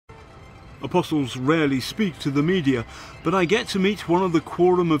Apostles rarely speak to the media, but I get to meet one of the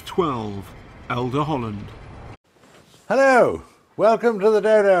Quorum of 12, Elder Holland. Hello, welcome to the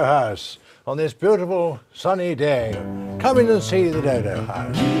Dodo House on this beautiful sunny day. Come in and see the Dodo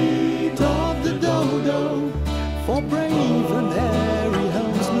House. Meet of the Dodo for brave and hairy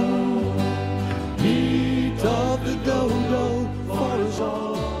helmsmen. Meet of the Dodo for us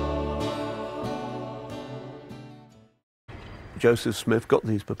all. Joseph Smith got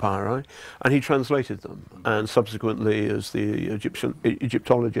these papyri and he translated them, and subsequently, as the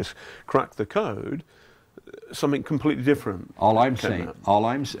Egyptologists cracked the code, something completely different. All I'm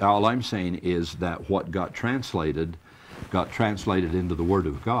saying is that what got translated into the Word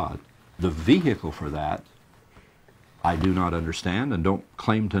of God. The vehicle for that, I do not understand and don't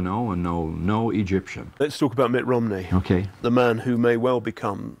claim to know, and know no Egyptian. Let's talk about Mitt Romney. Okay. The man who may well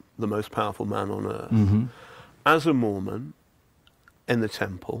become the most powerful man on earth. Mm-hmm. As a Mormon in the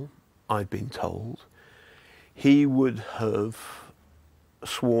temple, I've been told, he would have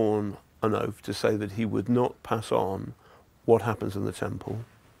sworn an oath to say that he would not pass on what happens in the temple,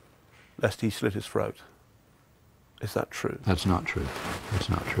 lest he slit his throat. Is that true? That's not true. That's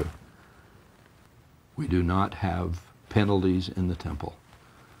not true. We do not have penalties in the temple.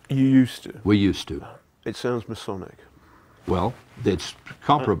 You used to? We used to. It sounds Masonic. Well, it's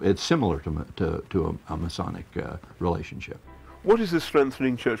comparable. It's similar to a Masonic relationship. What is the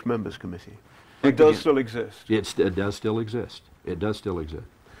Strengthening Church Members Committee? It does still exist. It does still exist. It does still exist.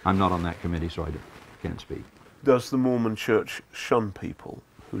 I'm not on that committee, so I can't speak. Does the Mormon Church shun people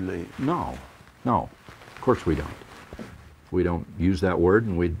who leave? No, no. Of course we don't. We don't use that word,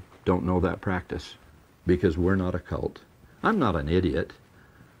 and we don't know that practice, because we're not a cult. I'm not an idiot.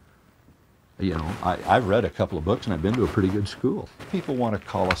 You know, I've read a couple of books and I've been to a pretty good school. People want to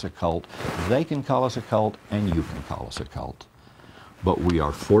call us a cult. They can call us a cult, and you can call us a cult. But we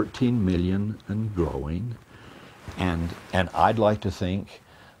are 14 million and growing, and I'd like to think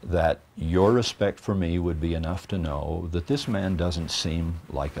that your respect for me would be enough to know that this man doesn't seem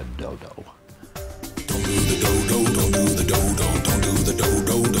like a dodo. Don't do the dodo, don't do the dodo, don't do the dodo,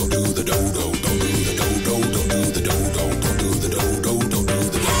 don't do the dodo, don't do the dodo, don't do the dodo, don't do the dodo, don't do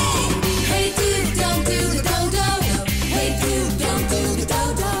the dodo. Hey dude, don't do the dodo. Hey dude, don't do the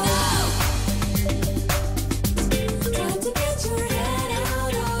dodo. Trying to get your head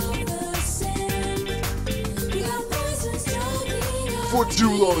out of the sand. We got voices talking. For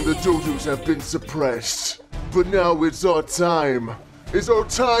too long the Dodos have been suppressed, but now it's our time. It's our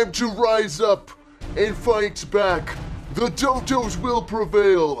time to rise up and fight back. The Dodos will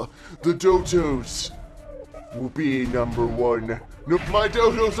prevail. The Dodos will be number one. No, my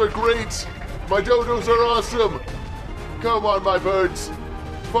Dodos are great. My Dodos are awesome. Come on, my birds.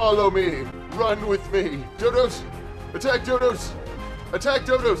 Follow me. Run with me. Dodos, attack Dodos. Attack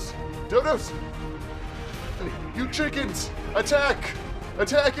Dodos. Dodos. You chickens, attack.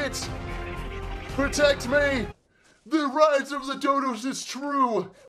 Attack it. Protect me. The rise of the Dodos is true.